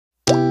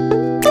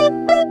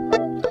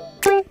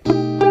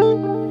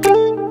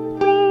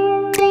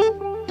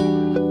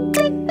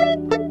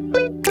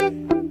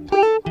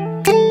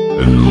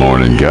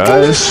Morning,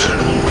 guys.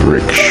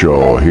 Rick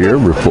Shaw here,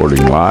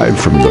 reporting live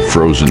from the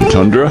frozen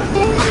tundra.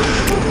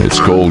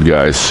 It's cold,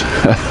 guys.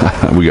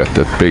 We got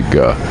that big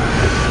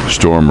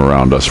storm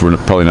around us. We're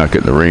probably not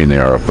getting the rain they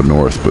are up in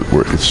north, but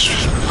it's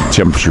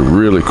temperature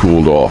really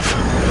cooled off.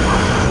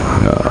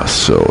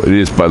 So it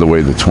is, by the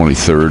way, the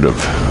 23rd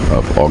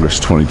of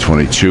August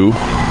 2022.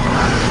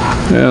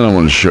 And I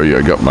want to show you.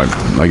 I got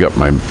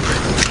my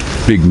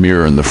big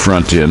mirror in the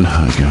front end.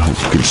 I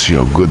hope you can see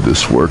how good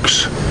this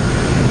works.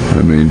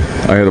 I mean,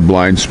 I had a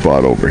blind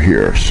spot over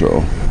here,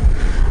 so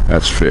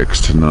that's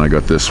fixed. And then I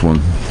got this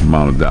one,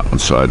 mounted that one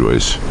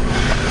sideways.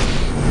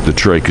 The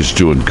trike is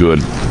doing good.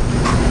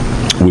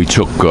 We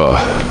took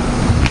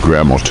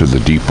Grandma to the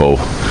depot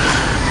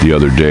the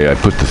other day. I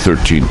put the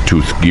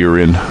 13-tooth gear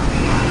in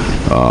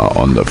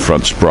on the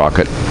front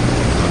sprocket,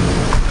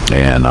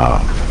 and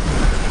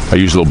I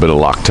use a little bit of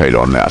Loctite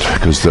on that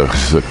because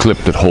the clip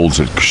that holds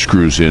it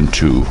screws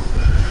into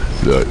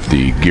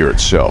the gear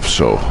itself.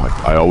 So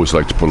I always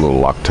like to put a little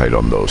Loctite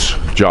on those.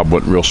 Job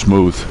went real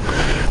smooth.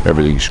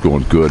 Everything's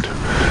going good.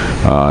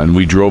 And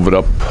we drove it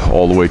up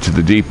all the way to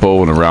the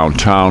depot and around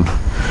town.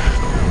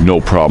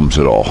 No problems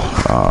at all.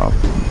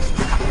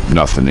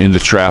 Nothing. In the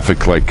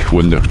traffic, like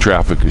when the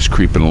traffic is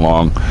creeping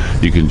along,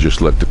 you can just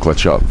let the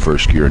clutch out in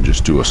first gear and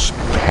just do a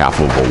half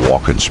of a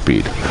walking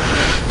speed.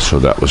 So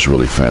that was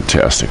really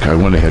fantastic. I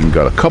went ahead and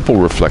got a couple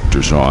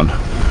reflectors on.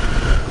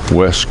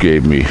 Wes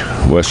gave me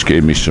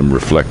some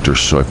reflectors,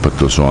 so I put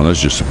those on.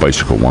 That's just a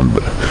bicycle one,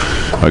 but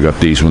I got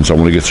these ones. I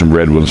want to get some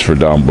red ones for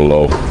down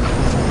below,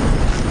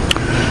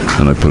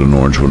 and I put an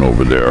orange one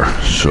over there.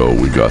 So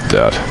we got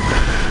that.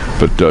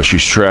 But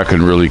she's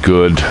tracking really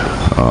good.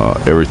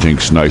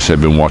 Everything's nice.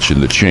 I've been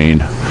watching the chain,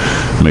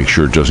 make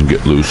sure it doesn't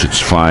get loose. It's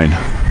fine.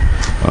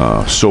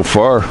 So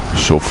far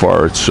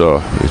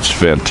it's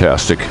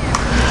fantastic.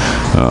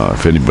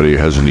 If anybody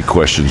has any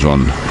questions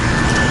on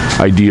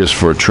ideas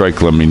for a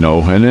trike, let me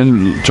know, and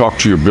then talk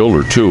to your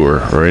builder too,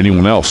 or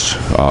anyone else.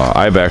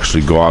 I've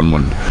actually gone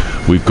when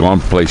we've gone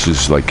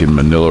places like in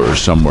Manila or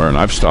somewhere, and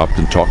I've stopped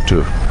and talked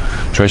to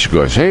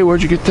Trycycle guys. Hey,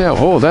 where'd you get that?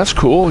 Oh, that's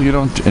cool, you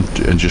know,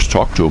 and just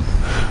talk to them.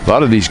 A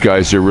lot of these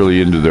guys, they're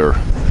really into their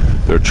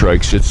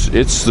trikes.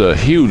 It's the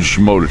huge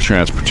mode of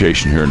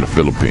transportation here in the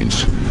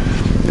Philippines,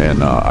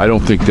 and I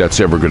don't think that's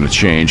ever going to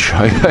change.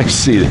 I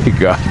see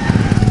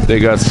they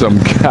got some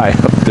guy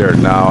up there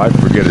now. I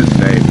forget his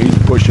name. He's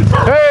pushing.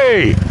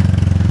 Hey!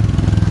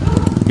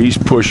 He's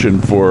pushing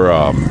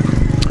for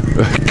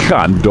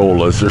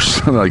gondolas or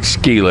something, like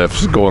ski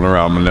lifts going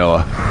around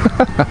Manila.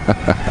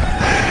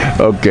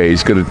 Okay,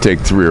 he's going to take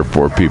 3 or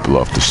 4 people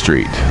off the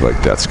street. Like,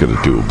 that's going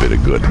to do a bit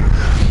of good.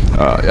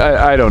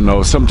 I don't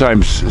know.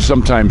 Sometimes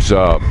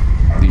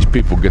these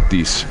people get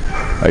these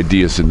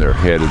ideas in their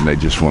head and they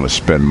just want to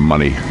spend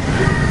money.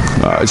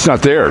 It's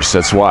not theirs.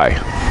 That's why.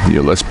 You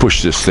know, let's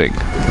push this thing.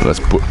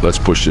 Let's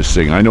push this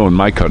thing. I know in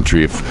my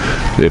country,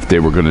 if they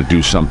were going to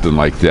do something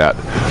like that,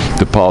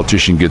 the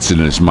politician gets it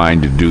in his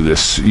mind to do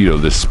this, you know,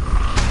 this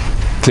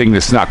thing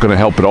that's not going to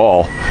help at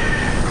all,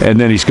 and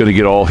then he's going to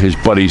get all his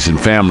buddies and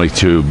family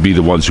to be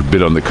the ones who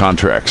bid on the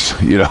contracts,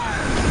 you know,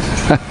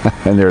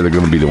 and they're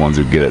going to be the ones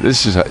who get it.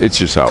 It's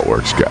just how it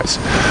works, guys.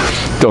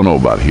 Don't know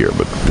about here,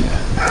 but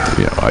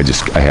you know, I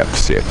have to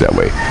say it that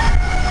way.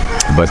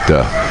 But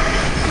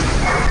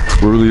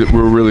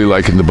we're really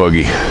liking the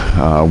buggy.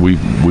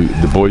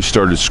 The boys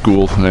started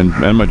school,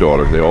 and my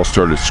daughter. They all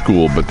started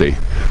school, but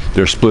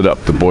they're split up.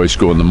 The boys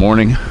go in the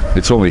morning.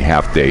 It's only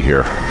half day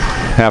here,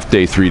 half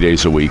day, 3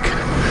 days a week.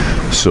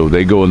 So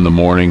they go in the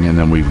morning, and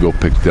then we go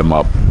pick them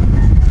up,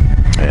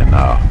 and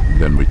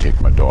then we take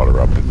my daughter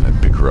up and then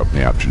pick her up in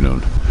the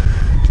afternoon.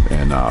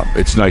 And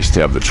it's nice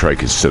to have the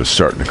trike instead of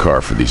starting the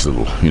car for these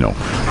little, you know,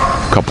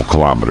 couple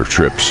kilometer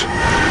trips.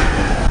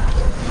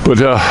 But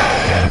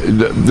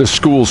the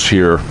schools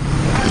here,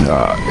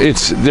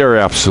 they're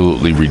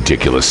absolutely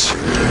ridiculous.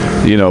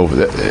 You know,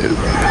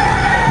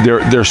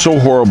 they're so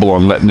horrible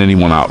on letting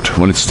anyone out.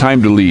 When it's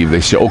time to leave,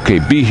 they say, okay,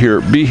 be here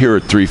at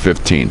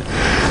 3:15.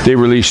 They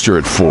released her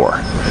at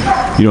 4.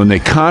 You know, and they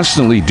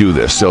constantly do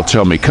this. They'll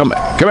tell me, come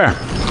here.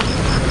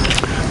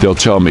 They'll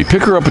tell me,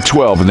 pick her up at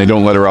 12, and they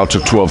don't let her out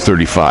till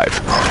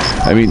 12:35.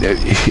 I mean,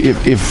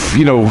 if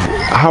you know,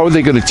 how are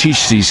they going to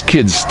teach these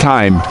kids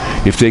time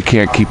if they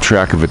can't keep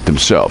track of it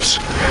themselves?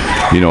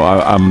 You know,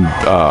 I'm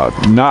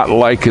not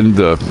liking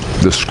the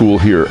school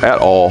here at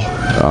all.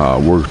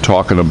 We're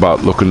talking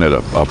about looking at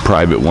a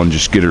private one.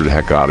 Just get her the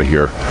heck out of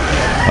here.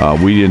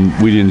 We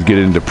didn't get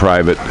into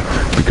private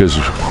because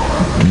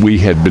we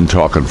had been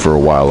talking for a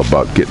while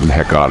about getting the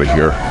heck out of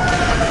here.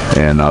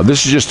 And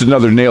this is just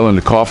another nail in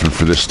the coffin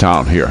for this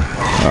town here.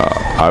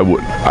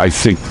 I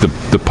think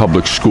the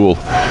public school.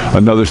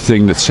 Another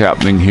thing that's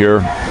happening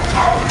here.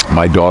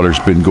 My daughter's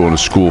been going to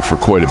school for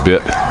quite a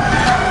bit,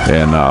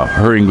 and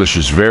her English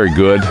is very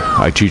good.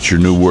 I teach her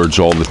new words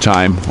all the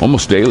time,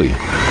 almost daily.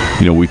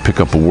 You know, we pick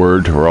up a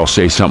word, or I'll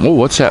say something. Oh,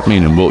 what's that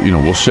mean? And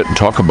we'll sit and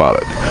talk about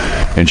it.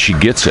 And she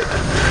gets it.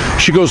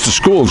 she goes to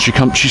school and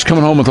she's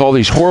coming home with all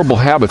these horrible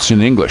habits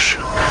in English.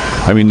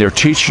 I mean, they're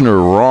teaching her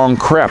wrong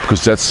crap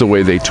because that's the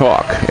way they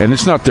talk, and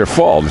it's not their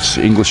fault.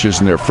 English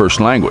isn't their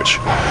first language,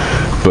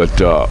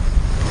 but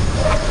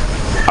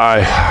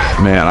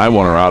I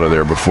want her out of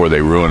there before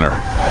they ruin her.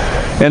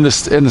 And the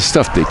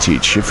stuff they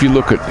teach. If you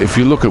look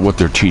at what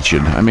they're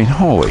teaching, I mean,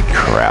 holy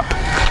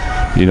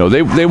crap! You know,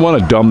 they want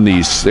to dumb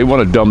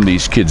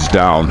these kids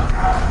down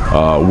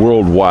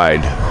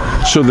worldwide,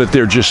 so that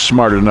they're just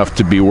smart enough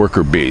to be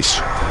worker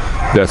bees.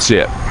 That's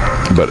it.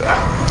 But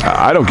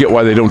I don't get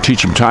why they don't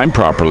teach them time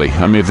properly.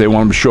 I mean, if they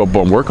want them to show up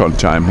on work on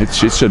time,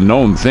 it's a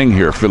known thing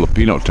here,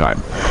 Filipino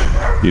time.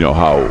 You know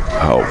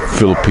how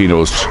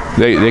Filipinos,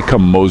 they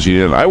come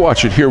moseying in. I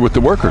watch it here with the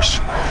workers.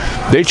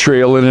 They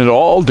trail in at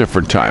all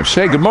different times.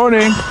 Hey, good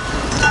morning.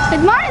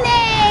 Good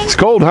morning. It's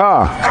cold,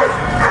 huh?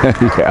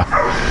 Yeah.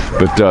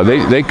 But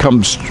they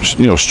come,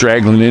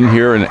 straggling in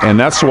here, and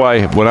that's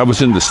why when I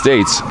was in the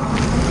States,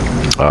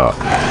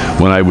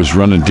 when I was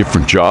running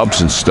different jobs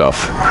and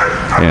stuff,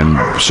 and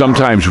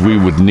sometimes we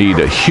would need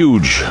a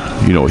huge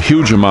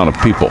amount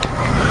of people.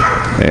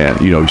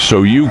 And,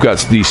 so you got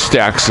these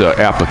stacks of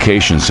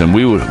applications, and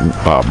we would,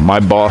 my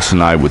boss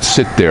and I would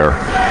sit there.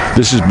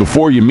 This is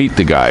before you meet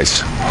the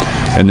guys,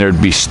 and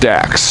there'd be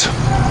stacks.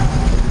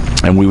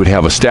 And we would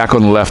have a stack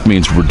on the left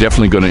means we're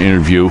definitely going to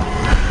interview.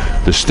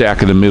 The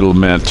stack in the middle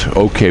meant,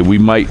 okay, we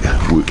might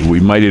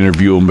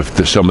interview them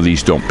if some of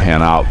these don't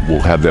pan out.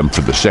 We'll have them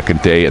for the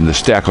second day. And the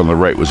stack on the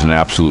right was an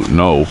absolute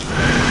no.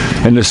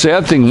 And the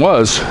sad thing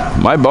was,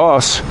 my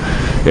boss,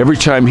 every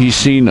time he's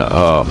seen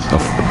a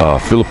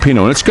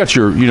Filipino, and it's got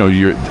your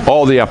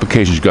all the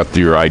applications got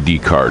your ID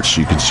cards, so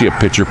you can see a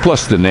picture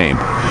plus the name.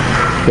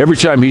 Every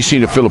time he's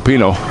seen a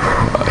Filipino,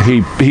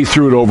 he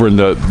threw it over in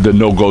the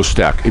no-go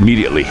stack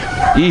immediately.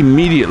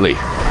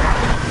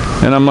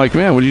 And I'm like,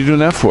 man, what are you doing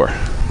that for?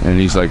 And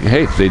he's like,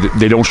 hey,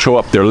 they don't show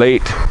up. They're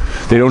late.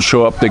 They don't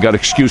show up. They got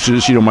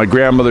excuses. My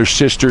grandmother's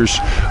sister's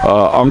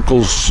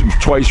uncle's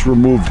twice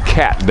removed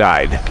cat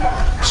died,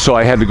 so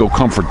I had to go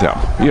comfort them.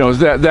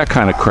 That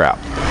kind of crap.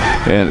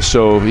 And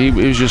so he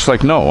was just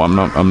like, no, I'm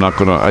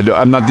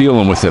not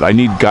dealing with it. I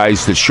need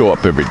guys that show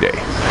up every day.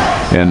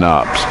 And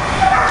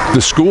the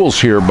schools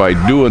here, by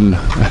doing,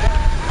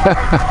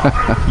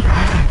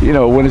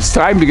 when it's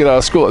time to get out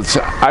of school,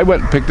 I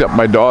went and picked up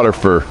my daughter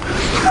for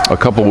a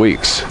couple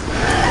weeks.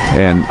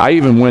 And I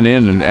even went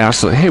in and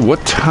asked, hey,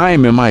 what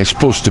time am I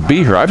supposed to be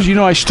here?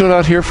 I stood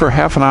out here for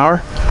half an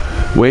hour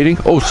waiting.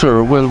 Oh,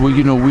 sir, well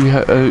we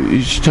have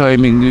it's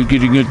timing,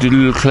 getting into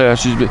little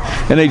classes.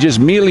 And they just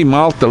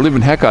mealy-mouthed the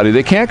living heck out of it.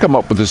 They can't come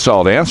up with a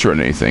solid answer on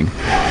anything.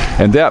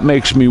 And that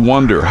makes me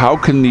wonder, how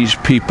can these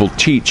people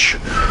teach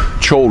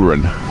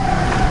children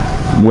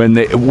when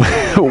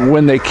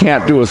they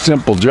can't do a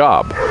simple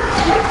job?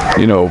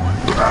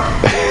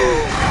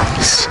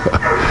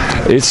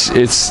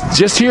 It's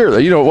just here.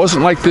 It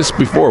wasn't like this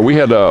before. We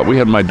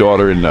had my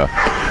daughter in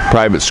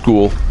private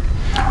school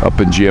up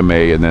in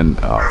GMA, and then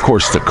of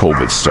course the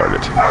COVID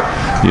started.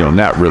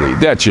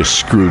 That just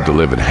screwed the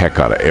living heck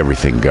out of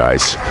everything,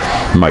 guys.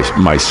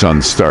 My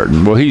son's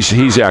starting. Well,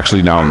 he's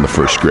actually now in the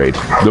first grade.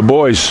 The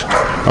boys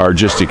are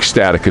just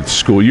ecstatic at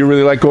school. You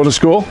really like going to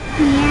school?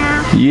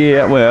 Yeah.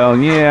 Yeah. Well,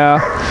 yeah.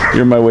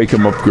 You're my wake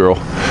 'em up girl.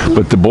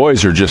 But the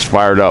boys are just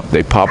fired up.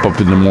 They pop up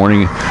in the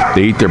morning.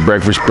 They eat their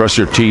breakfast, brush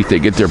their teeth. They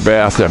get their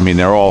bath. I mean,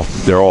 they're all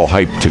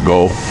hyped to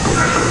go.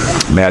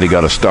 Maddie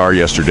got a star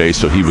yesterday,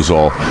 so he's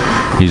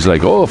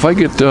like, oh, if I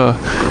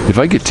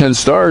get 10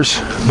 stars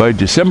by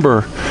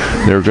December,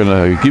 they're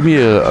gonna give me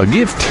a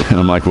gift. And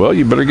I'm like, well,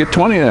 you better get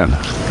 20 then.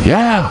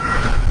 Yeah.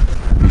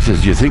 He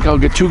says, do you think I'll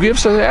get 2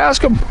 gifts? I say,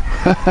 ask him.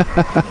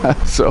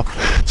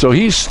 So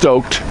he's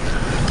stoked.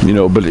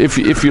 But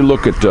if you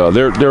look at,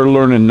 they're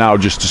learning now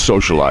just to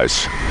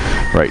socialize.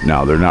 Right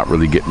now, they're not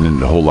really getting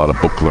into a whole lot of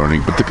book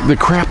learning. But the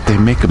crap they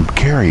make them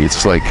carry,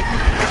 it's like,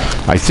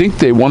 I think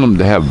they want them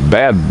to have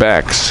bad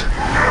backs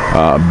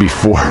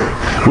before.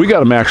 We got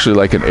them actually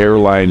like an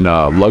airline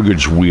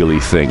luggage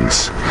wheelie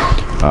things.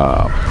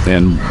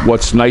 And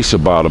what's nice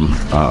about them,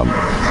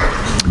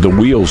 the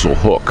wheels will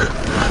hook.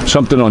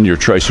 Something on your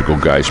tricycle,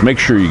 guys. Make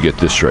sure you get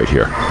this right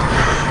here.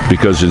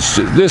 Because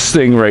this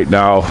thing right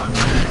now,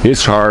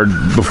 it's hard.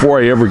 Before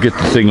I ever get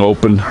the thing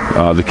open,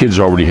 the kids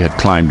already had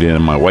climbed in,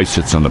 and my wife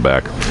sits on the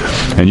back.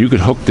 And you can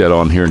hook that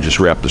on here and just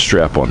wrap the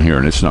strap on here,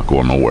 and it's not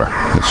going nowhere.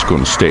 It's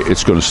going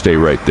to stay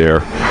right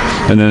there.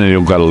 And then you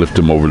don't got to lift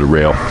them over the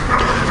rail.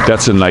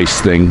 That's a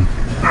nice thing.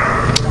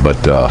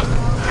 But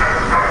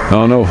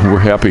oh no, we're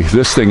happy.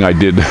 This thing I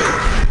did,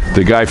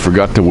 the guy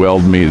forgot to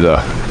weld me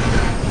the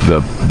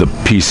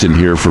piece in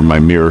here for my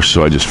mirror,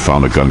 so I just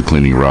found a gun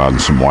cleaning rod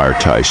and some wire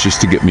ties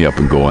just to get me up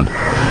and going.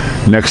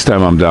 Next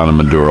time I'm down in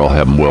Maduro, I'll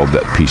have them weld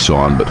that piece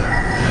on. But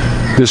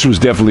this was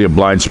definitely a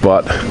blind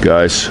spot,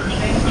 guys.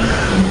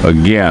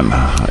 Again,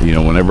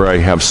 whenever I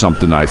have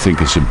something I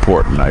think is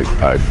important,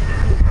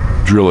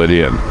 drill it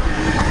in.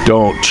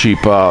 Don't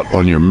cheap out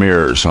on your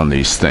mirrors on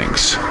these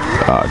things.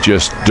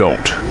 Just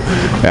don't.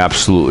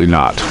 Absolutely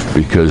not,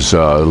 because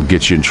it'll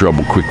get you in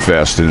trouble quick,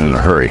 fast, and in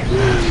a hurry.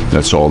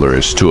 That's all there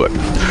is to it.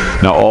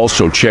 Now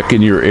also check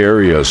in your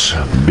areas,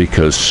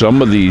 because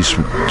some of these,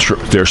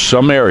 there's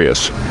some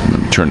areas,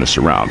 let me turn this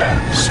around,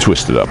 it's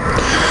twisted up.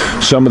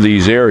 Some of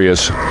these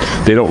areas,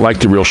 they don't like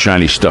the real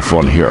shiny stuff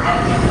on here.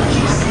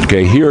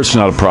 Okay, here it's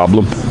not a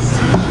problem.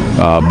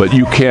 But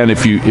you can,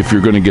 if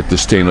you're going to get the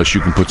stainless,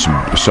 you can put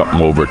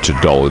something over it to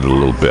dull it a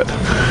little bit.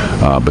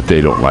 But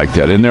they don't like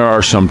that. And there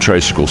are some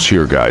tricycles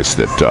here, guys,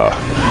 that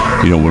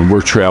when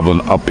we're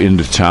traveling up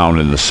into town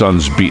and the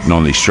sun's beating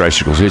on these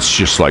tricycles, it's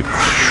just like,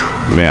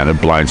 man,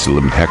 it blinds the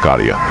living heck out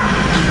of you.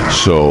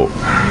 So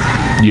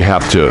you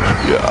have to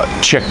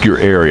check your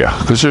area,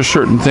 because there's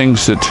certain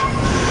things that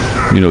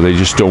they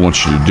just don't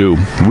want you to do.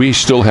 We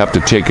still have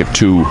to take it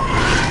to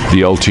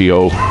the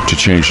LTO to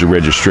change the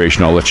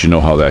registration. I'll let you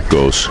know how that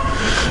goes,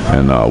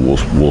 and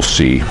we'll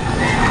see.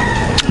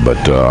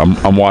 But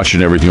I'm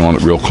watching everything on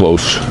it real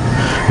close.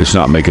 It's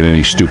not making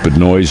any stupid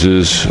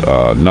noises.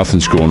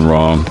 Nothing's going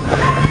wrong.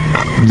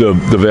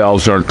 The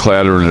valves aren't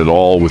clattering at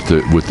all with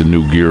the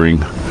new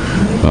gearing.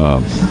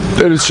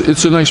 And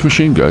it's a nice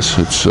machine, guys.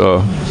 It's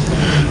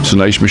a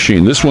nice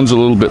machine. This one's a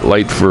little bit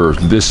light for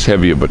this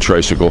heavy of a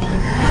tricycle.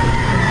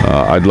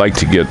 I'd like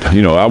to get,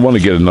 I want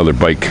to get another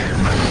bike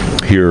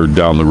here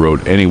down the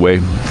road anyway,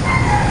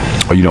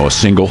 a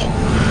single.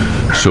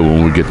 So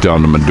when we get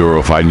down to Maduro,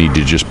 if I need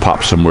to just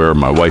pop somewhere,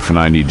 my wife and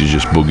I need to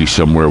just boogie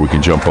somewhere, we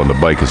can jump on the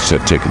bike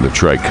instead of taking the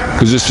trike.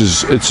 Because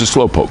it's a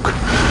slowpoke.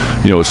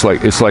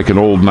 It's like an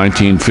old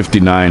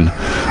 1959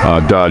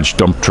 Dodge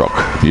dump truck,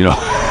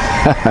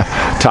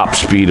 top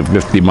speed of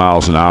 50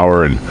 miles an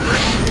hour, and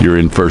you're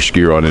in first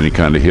gear on any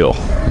kind of hill.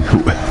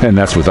 And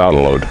that's without a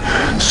load.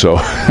 So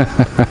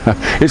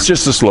it's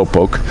just a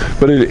slowpoke,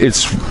 but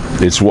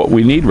it's what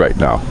we need right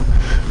now.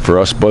 For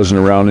us buzzing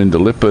around into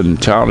Lipa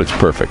and town, it's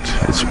perfect.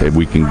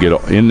 We can get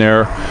in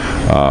there.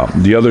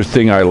 The other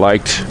thing I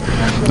liked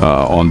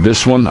on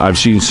this one, I've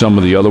seen some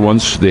of the other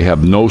ones, they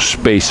have no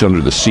space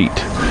under the seat.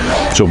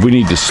 So if we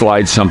need to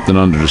slide something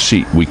under the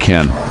seat, we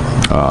can.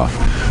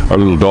 Our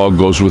little dog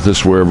goes with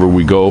us wherever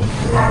we go.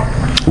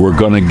 We're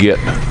gonna get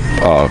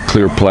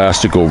clear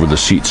plastic over the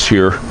seats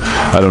here.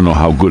 I don't know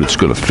how good it's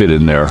going to fit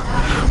in there.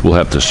 We'll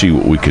have to see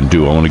what we can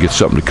do. I want to get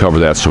something to cover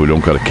that so we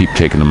don't got to keep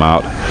taking them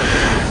out.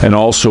 And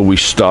also we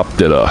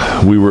stopped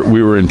at we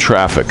were in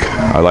traffic.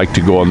 I like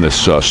to go on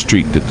this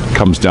street that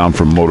comes down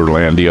from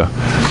Motorlandia,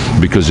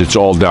 because it's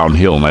all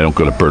downhill and I don't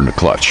got to burn the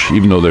clutch.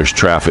 Even though there's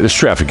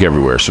traffic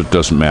everywhere, so it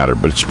doesn't matter.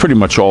 But it's pretty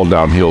much all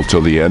downhill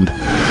till the end.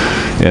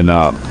 And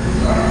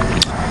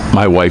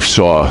my wife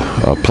saw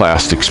a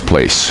plastics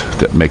place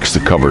that makes the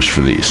covers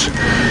for these,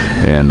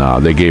 and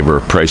they gave her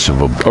a price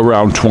of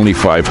around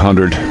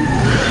 $2,500,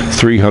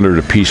 $300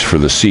 a piece for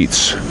the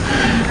seats,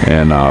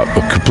 and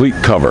a complete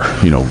cover.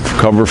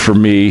 Cover for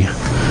me,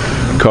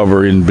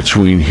 cover in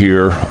between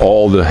here,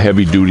 all the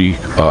heavy-duty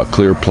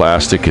clear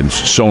plastic, and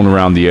sewn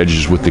around the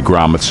edges with the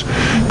grommets.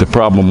 The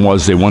problem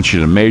was they want you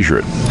to measure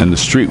it, and the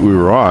street we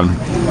were on,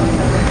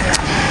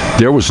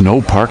 there was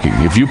no parking.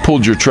 If you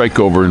pulled your trike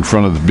over in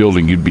front of the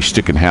building, you'd be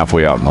sticking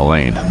halfway out in the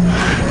lane.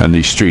 And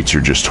these streets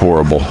are just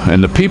horrible.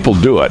 And the people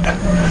do it.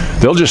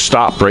 They'll just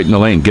stop right in the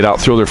lane, get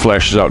out, throw their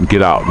flashes out, and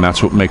get out. And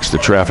that's what makes the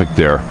traffic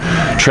there.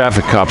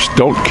 Traffic cops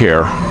don't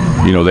care.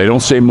 They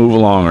don't say move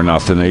along or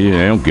nothing. They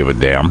don't give a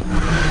damn.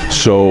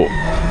 So,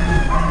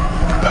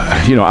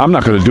 I'm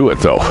not going to do it,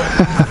 though.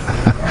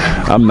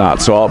 I'm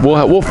not. So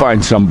we'll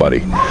find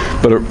somebody.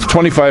 But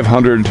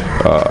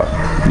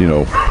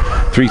 $2,500,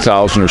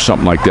 3,000 or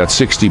something like that,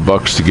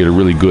 $60 to get a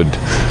really good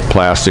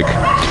plastic.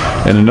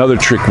 And another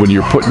trick, when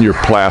you're putting your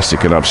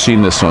plastic, and I've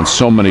seen this on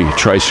so many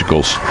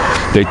tricycles,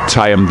 they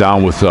tie them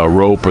down with a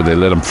rope or they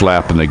let them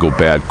flap and they go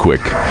bad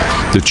quick.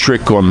 The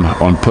trick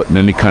on putting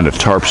any kind of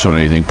tarps on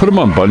anything, put them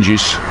on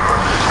bungees.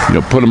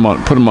 Put them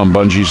on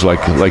bungees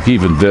like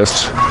even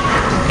this.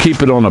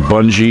 Keep it on a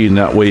bungee, and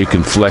that way you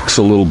can flex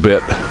a little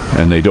bit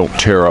and they don't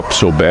tear up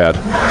so bad.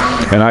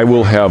 And I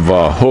will have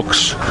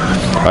hooks.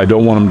 I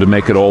don't want them to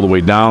make it all the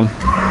way down.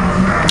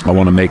 I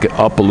want to make it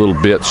up a little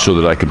bit so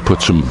that I can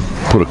put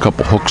a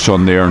couple hooks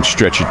on there and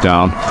stretch it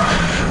down.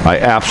 I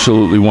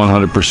absolutely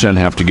 100%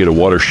 have to get a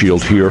water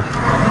shield here.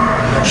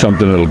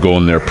 Something that'll go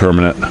in there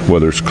permanent,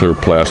 whether it's clear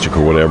plastic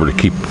or whatever, to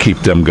keep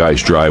them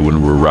guys dry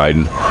when we're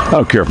riding. I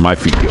don't care if my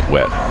feet get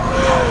wet.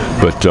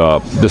 But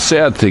the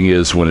sad thing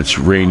is, when it's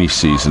rainy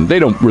season, they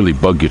don't really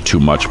bug you too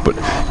much, but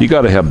you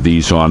got to have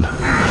these on.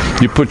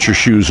 You put your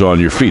shoes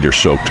on, your feet are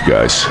soaked,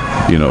 guys.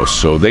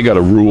 So they got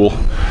a rule.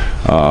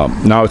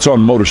 Now it's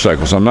on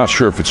motorcycles. I'm not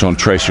sure if it's on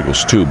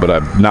tricycles too, but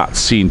I've not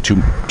seen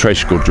two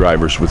tricycle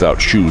drivers without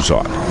shoes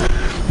on.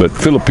 But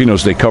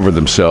Filipinos, they cover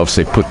themselves.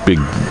 They put big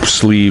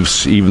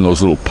sleeves, even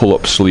those little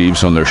pull-up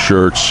sleeves on their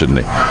shirts, and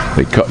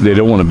they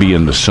don't want to be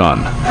in the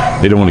sun.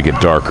 They don't want to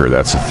get darker.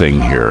 That's the thing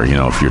here. You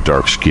know, if you're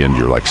dark-skinned,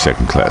 you're like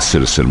second-class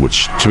citizen,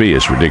 which to me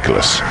is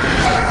ridiculous.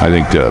 I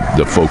think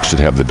the folks that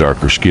have the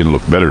darker skin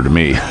look better to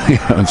me.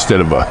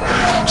 Instead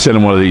of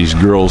sending one of these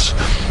girls,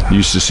 you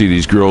used to see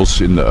these girls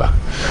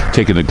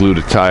taking the glue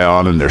to tie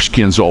on, and their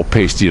skin's all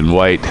pasty and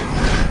white,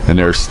 and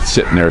they're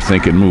sitting there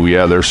thinking, "Ooh,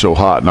 yeah, they're so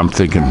hot." And I'm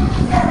thinking,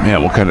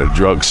 man, what kind of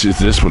drugs is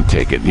this one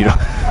taking? You know,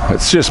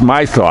 it's just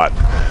my thought.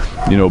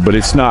 You know, but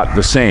it's not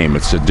the same.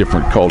 It's a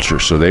different culture,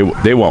 so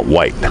they want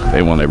white.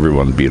 They want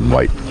everyone being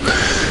white.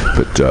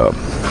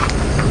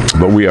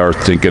 But we are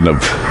thinking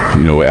of,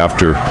 you know,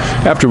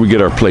 after we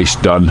get our place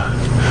done,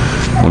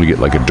 I want to get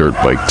like a dirt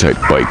bike type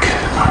bike,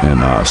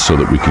 and so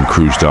that we can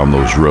cruise down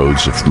those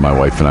roads if my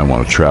wife and I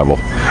want to travel.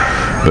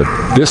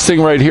 But this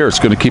thing right here, it's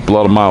going to keep a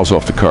lot of miles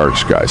off the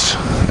cars, guys.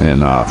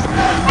 And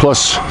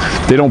plus,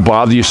 they don't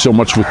bother you so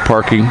much with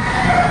parking.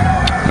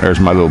 There's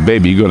my little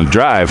baby. You going to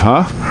drive,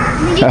 huh?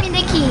 Give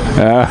me the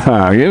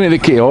key. Give me the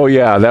key. Oh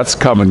yeah, that's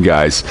coming,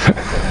 guys.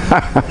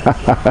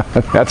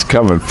 That's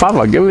coming.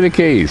 Papa, give me the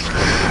keys.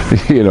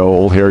 You know,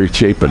 old Harry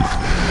Chapin.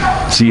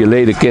 See you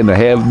later. Can I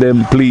have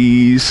them,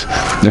 please?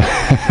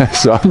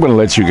 So I'm going to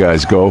let you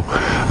guys go.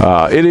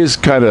 It is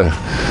kind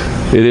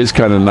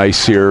of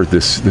nice here.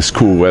 This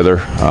cool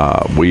weather.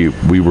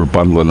 We were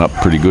bundling up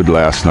pretty good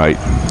last night.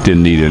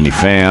 Didn't need any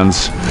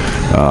fans.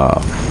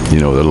 You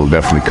know, that'll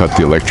definitely cut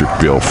the electric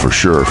bill for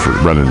sure for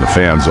running the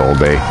fans all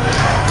day.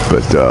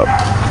 But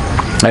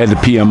I had to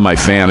PM my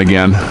fan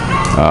again.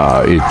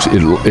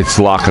 It's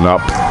locking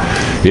up.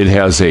 It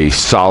has a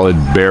solid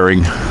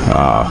bearing.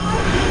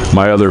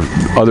 My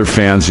other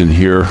fans in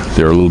here,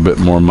 they're a little bit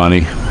more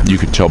money. You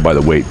can tell by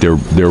the weight.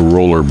 They're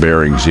roller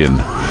bearings in,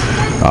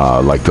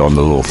 like on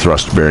the little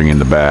thrust bearing in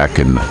the back,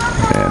 and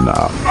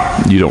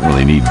you don't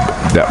really need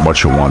that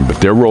much of one. But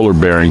they're roller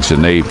bearings,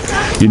 and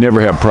you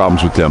never have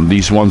problems with them.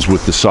 These ones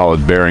with the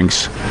solid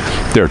bearings,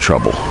 they're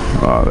trouble.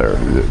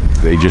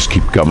 They just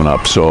keep coming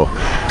up. So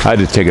I had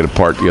to take it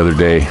apart the other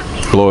day,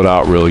 blow it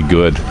out really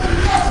good,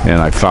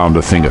 and I found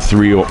a thing of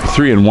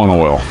 3-in-1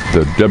 oil,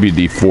 the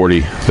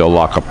WD-40. They'll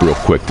lock up real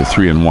quick. The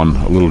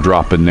 3-in-1, a little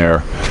drop in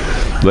there,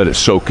 let it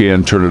soak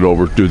in, turn it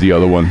over, do the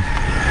other one,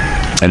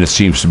 and it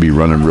seems to be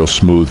running real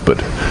smooth.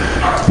 But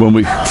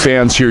when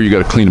fans here, you got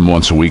to clean them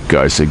once a week,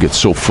 guys. They get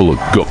so full of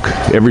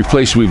gook. Every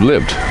place we've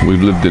lived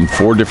in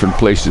 4 different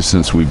places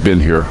since we've been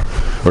here,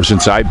 or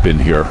since I've been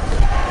here,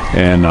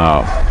 and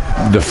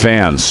the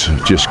fans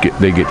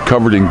they get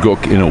covered in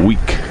gook in a week.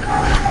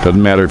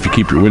 Doesn't matter if you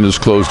keep your windows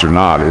closed or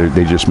not.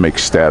 They just make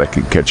static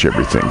and catch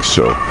everything.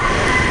 So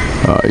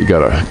you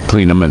gotta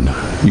clean them, and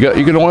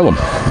you can oil them.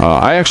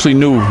 I actually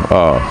knew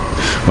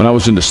when I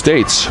was in the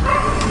States,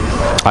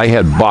 I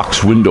had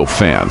box window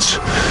fans,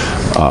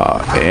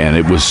 and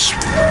it was,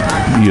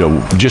 you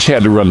know, just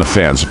had to run the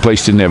fans. The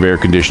place didn't have air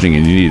conditioning,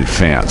 and you needed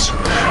fans.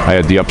 I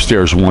had the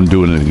upstairs one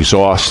doing an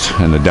exhaust,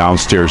 and the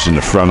downstairs in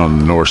the front on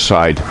the north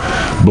side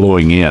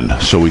blowing in.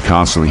 So we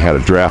constantly had a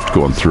draft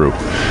going through.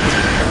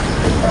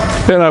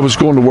 And I was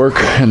going to work,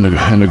 and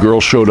the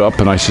girl showed up,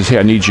 and I said, "Hey,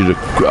 I need you to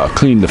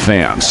clean the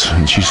fans."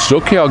 And she says,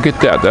 "Okay, I'll get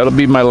that. That'll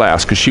be my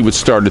last," because she would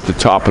start at the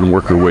top and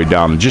work her way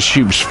down. And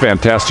she was a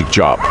fantastic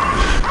job.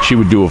 She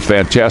would do a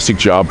fantastic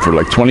job for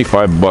like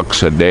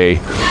 $25 a day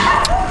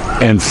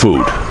and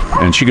food.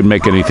 And she could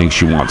make anything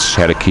she wants.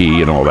 Had a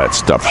key and all that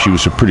stuff. She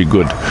was a pretty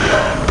good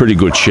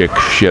chick.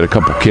 She had a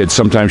couple kids.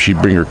 Sometimes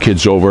she'd bring her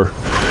kids over.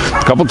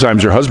 A couple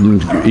times her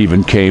husband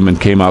even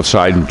came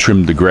outside and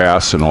trimmed the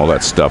grass and all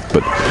that stuff.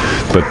 But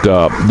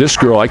this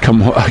girl, I come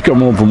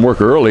home from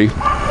work early,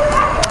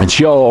 and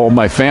she had all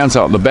my fans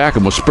out in the back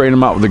and was spraying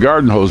them out with the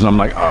garden hose. And I'm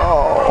like,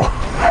 oh.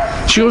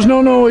 She goes,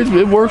 no,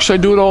 it works. I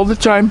do it all the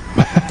time.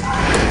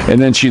 And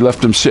then she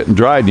left them sit and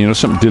dried. You know,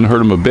 something didn't hurt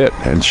them a bit,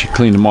 and she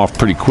cleaned them off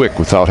pretty quick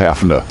without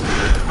having to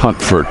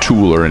hunt for a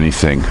tool or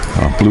anything.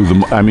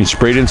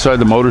 Sprayed inside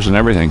the motors and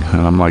everything.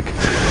 And I'm like,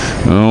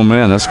 oh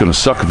man, that's going to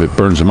suck if it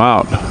burns them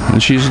out.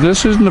 And she said,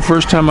 "This isn't the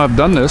first time I've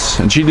done this."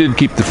 And she did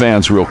keep the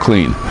fans real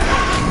clean,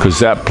 because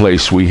that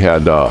place we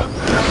had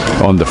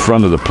on the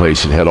front of the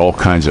place, it had all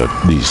kinds of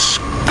these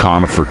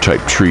conifer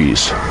type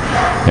trees.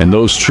 And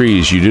those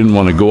trees, you didn't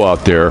want to go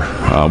out there.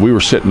 We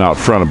were sitting out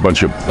front, a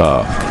bunch of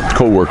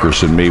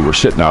co-workers and me were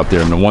sitting out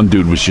there, and the one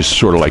dude was just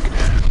sort of like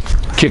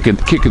kicking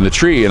the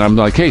tree, and I'm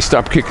like, "Hey,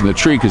 stop kicking the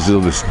tree," because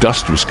this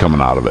dust was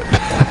coming out of it.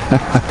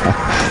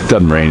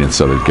 Doesn't rain in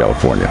Southern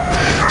California.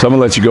 So I'm gonna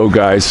let you go,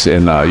 guys,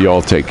 and you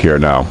all take care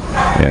now.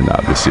 And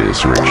this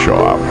is Rick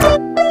Shaw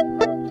out.